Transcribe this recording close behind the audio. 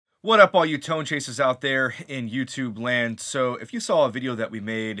What up, all you tone chasers out there in YouTube land? So if you saw a video that we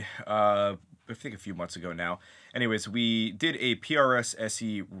made, I think a few months ago now. Anyways, we did a PRS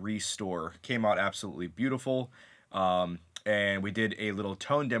Se restore. Came out absolutely beautiful. And we did a little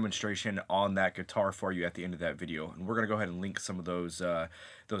tone demonstration on that guitar for you at the end of that video. And we're going to go ahead and link some of those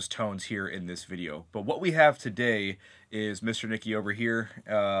tones here in this video. But what we have today is Mr. Nicky over here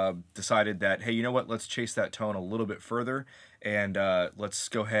decided that, hey, you know what? Let's chase that tone a little bit further. And let's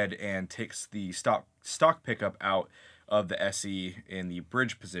go ahead and take the stock pickup out of the SE in the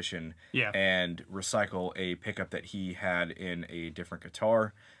bridge position, and recycle a pickup that he had in a different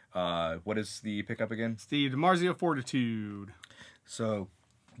guitar. What is the pickup again? It's the DiMarzio Fortitude. So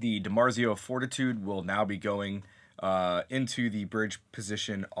the DiMarzio Fortitude will now be going into the bridge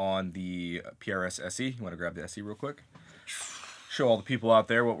position on the PRS Se. You want to grab the Se real quick? Show all the people out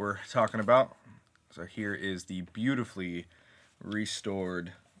there what we're talking about. So here is the beautifully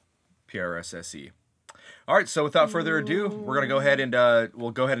restored PRS Se. All right, so without further ado, we're gonna go ahead and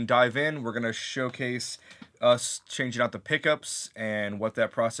we'll go ahead and dive in. We're gonna showcase us changing out the pickups and what that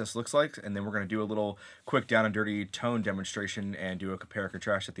process looks like, and then we're gonna do a little quick down and dirty tone demonstration and do a compare and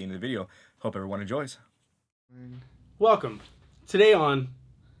contrast at the end of the video. Hope everyone enjoys. Welcome. Today on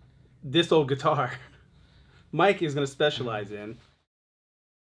this old guitar, Mike is gonna specialize in